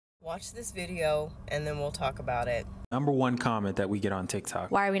Watch this video and then we'll talk about it. Number one comment that we get on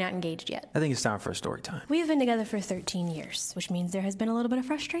TikTok. Why are we not engaged yet? I think it's time for a story time. We have been together for 13 years, which means there has been a little bit of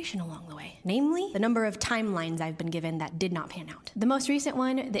frustration along the way. Namely, the number of timelines I've been given that did not pan out. The most recent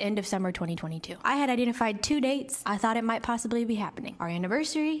one, the end of summer 2022. I had identified 2 dates I thought it might possibly be happening. Our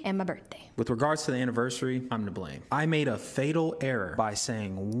anniversary and my birthday. With regards to the anniversary, I'm to blame. I made a fatal error by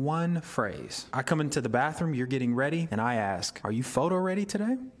saying one phrase. I come into the bathroom, you're getting ready, and I ask, are you photo ready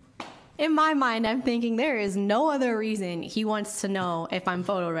today? In my mind, I'm thinking there is no other reason he wants to know if I'm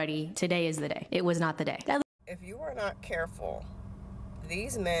photo ready. Today is the day. It was not the day. If you are not careful,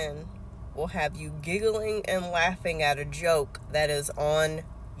 these men will have you giggling and laughing at a joke that is on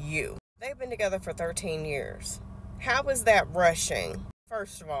you. They've been together for 13 years. How is that rushing?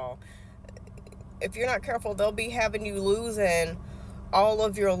 First of all, if you're not careful, they'll be having you losing all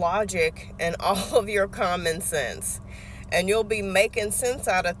of your logic and all of your common sense. And you'll be making sense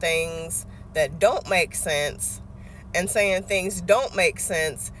out of things that don't make sense and saying things don't make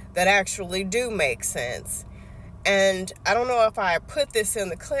sense that actually do make sense. And I don't know if I put this in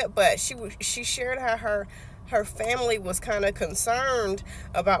the clip, but she shared how her family was kind of concerned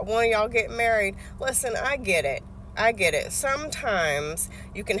about one of y'all getting married. Listen, I get it. Sometimes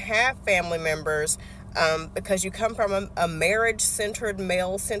you can have family members because you come from a marriage-centered,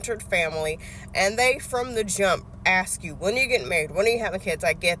 male-centered family, and they, from the jump, ask you, when are you getting married? When are you having kids?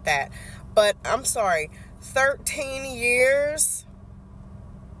 I get that. But I'm sorry, 13 years?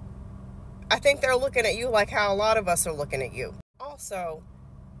 I think they're looking at you like how a lot of us are looking at you. Also,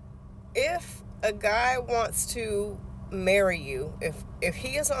 if a guy wants to marry you, if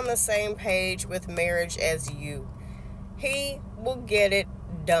he is on the same page with marriage as you, he will get it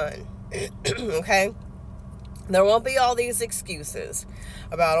done. Okay? There won't be all these excuses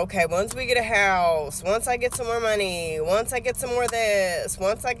about, okay, once we get a house, once I get some more money, once I get some more this,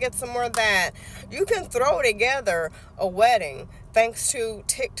 once I get some more that. You can throw together a wedding thanks to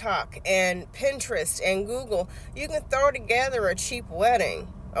TikTok and Pinterest and Google. You can throw together a cheap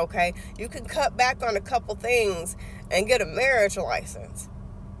wedding, okay? You can cut back on a couple things and get a marriage license.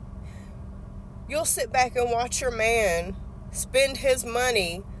 You'll sit back and watch your man spend his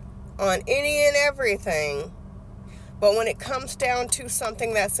money on any and everything, but when it comes down to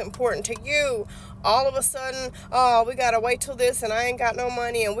something that's important to you, all of a sudden, oh, we gotta wait till this, and I ain't got no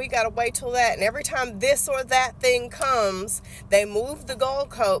money, and we gotta wait till that, and every time this or that thing comes, they move the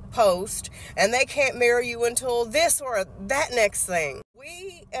goalpost, and they can't marry you until this or that next thing.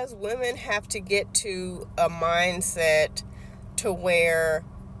 We as women have to get to a mindset to where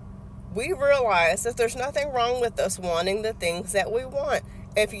we realize that there's nothing wrong with us wanting the things that we want.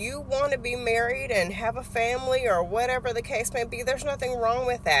 If you want to be married and have a family or whatever the case may be, there's nothing wrong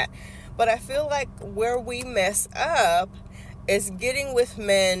with that. But I feel like where we mess up is getting with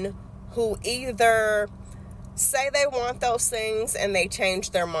men who either say they want those things and they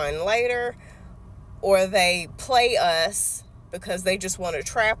change their mind later, or they play us because they just want to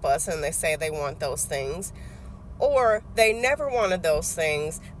trap us and they say they want those things, or they never wanted those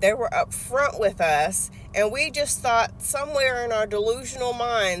things. They were upfront with us, and we just thought somewhere in our delusional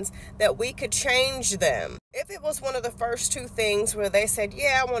minds that we could change them. If it was one of the first two things where they said,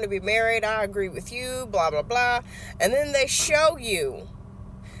 yeah, I want to be married, I agree with you, blah, blah, blah, and then they show you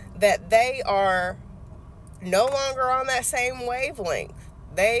that they are no longer on that same wavelength.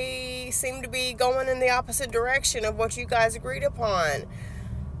 They seem to be going in the opposite direction of what you guys agreed upon.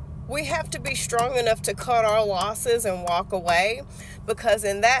 We have to be strong enough to cut our losses and walk away, because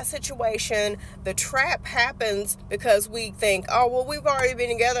in that situation, the trap happens because we think, oh, well, we've already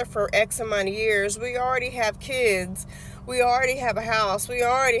been together for X amount of years. We already have kids. We already have a house. We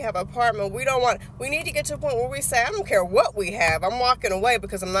already have an apartment. We need to get to a point where we say, I don't care what we have. I'm walking away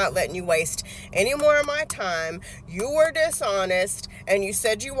because I'm not letting you waste any more of my time. You were dishonest, and you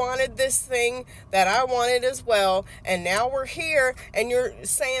said you wanted this thing that I wanted as well, and now we're here, and you're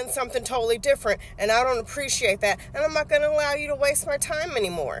saying something totally different, and I don't appreciate that, and I'm not going to allow you to waste my time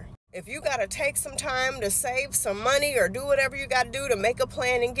anymore. If you got to take some time to save some money or do whatever you got to do to make a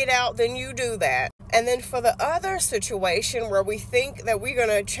plan and get out, then you do that. And then for the other situation where we think that we're going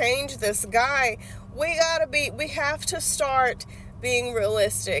to change this guy, we have to start being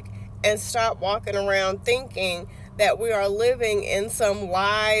realistic and stop walking around thinking that we are living in some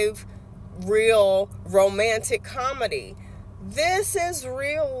live, real, romantic comedy. This is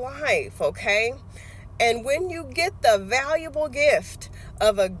real life, okay? And when you get the valuable gift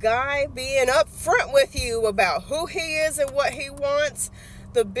of a guy being upfront with you about who he is and what he wants,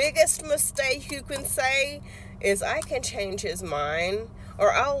 the biggest mistake you can say is, I can change his mind,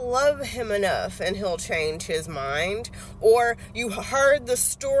 Or I'll love him enough and he'll change his mind. Or you heard the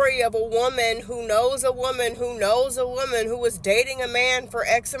story of a woman who knows a woman who knows a woman who was dating a man for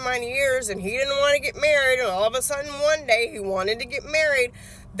X amount of years and he didn't want to get married, and all of a sudden one day he wanted to get married.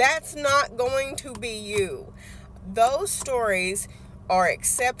 That's not going to be you. Those stories are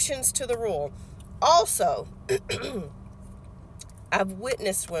exceptions to the rule. Also, I've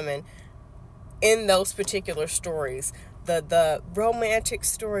witnessed women in those particular stories. The romantic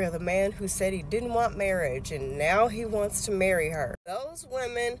story of the man who said he didn't want marriage and now he wants to marry her. Those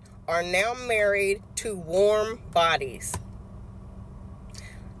women are now married to warm bodies.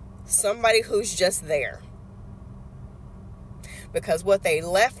 Somebody who's just there. Because what they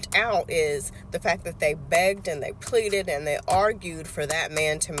left out is the fact that they begged and they pleaded and they argued for that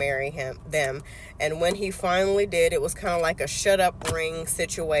man to marry them. And when he finally did, it was kind of like a shut up ring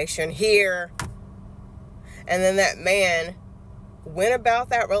situation here. And then that man went about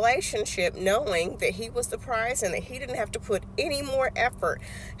that relationship knowing that he was the prize and that he didn't have to put any more effort.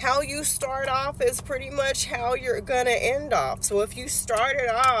 How you start off is pretty much how you're going to end off. So if you started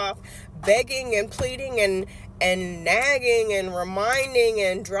off begging and pleading and nagging and reminding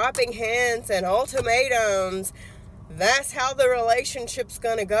and dropping hints and ultimatums, that's how the relationship's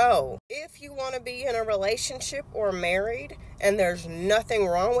gonna go. If you want to be in a relationship or married, and there's nothing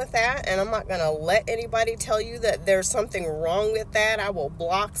wrong with that, and I'm not gonna let anybody tell you that there's something wrong with that. I will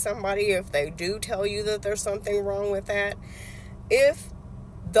block somebody if they do tell you that there's something wrong with that. If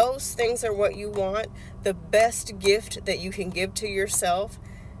those things are what you want, the best gift that you can give to yourself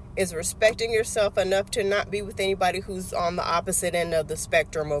is respecting yourself enough to not be with anybody who's on the opposite end of the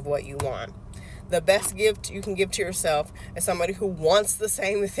spectrum of what you want. The best gift you can give to yourself is somebody who wants the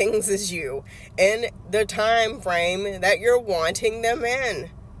same things as you in the time frame that you're wanting them in.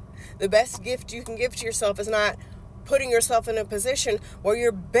 The best gift you can give to yourself is not putting yourself in a position where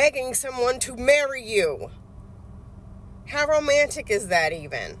you're begging someone to marry you. How romantic is that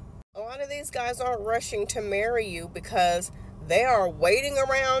even? A lot of these guys aren't rushing to marry you because they are waiting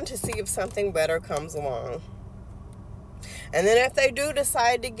around to see if something better comes along. And then if they do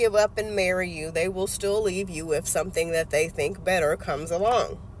decide to give up and marry you, they will still leave you if something that they think better comes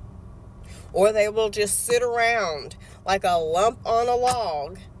along. Or they will just sit around like a lump on a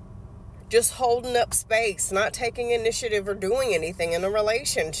log, just holding up space, not taking initiative or doing anything in a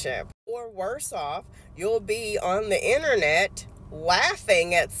relationship. Or worse off, you'll be on the internet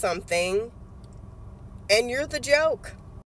laughing at something and you're the joke.